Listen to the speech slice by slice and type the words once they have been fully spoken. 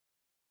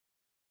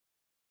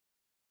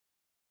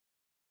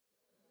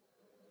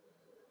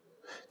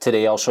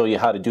Today I'll show you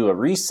how to do a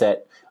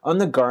reset on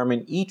the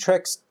Garmin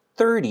Etrex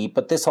 30,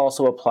 but this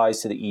also applies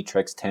to the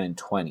Etrex 10 and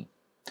 20.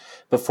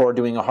 Before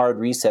doing a hard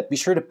reset, be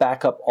sure to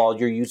back up all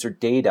your user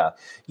data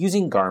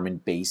using Garmin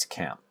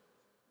Basecamp.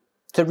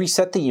 To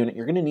reset the unit,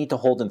 you're going to need to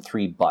hold in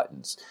 3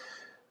 buttons.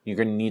 You're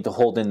going to need to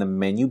hold in the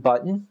menu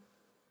button,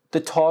 the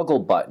toggle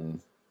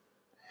button,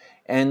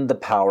 and the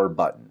power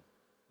button,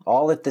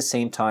 all at the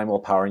same time while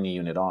powering the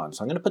unit on.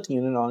 So I'm going to put the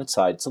unit on its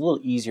side. It's a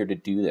little easier to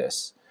do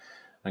this.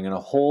 I'm going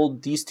to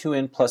hold these 2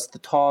 in plus the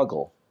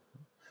toggle.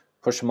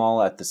 Push them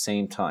all at the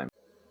same time.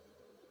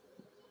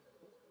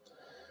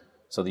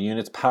 So the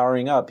unit's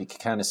powering up. You can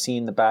kind of see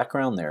in the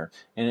background there.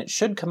 And it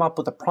should come up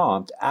with a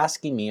prompt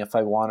asking me if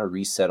I want to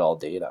reset all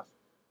data.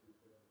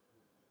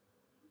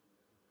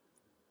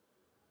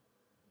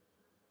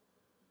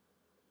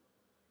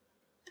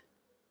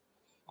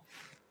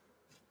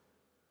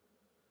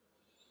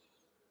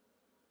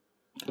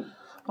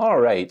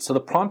 Alright, so the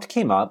prompt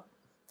came up.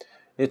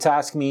 It's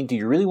asking me, do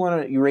you really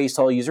want to erase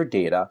all user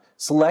data?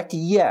 Select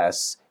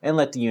yes and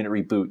let the unit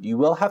reboot. You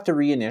will have to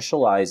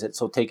reinitialize it,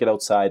 so take it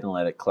outside and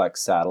let it collect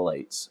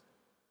satellites.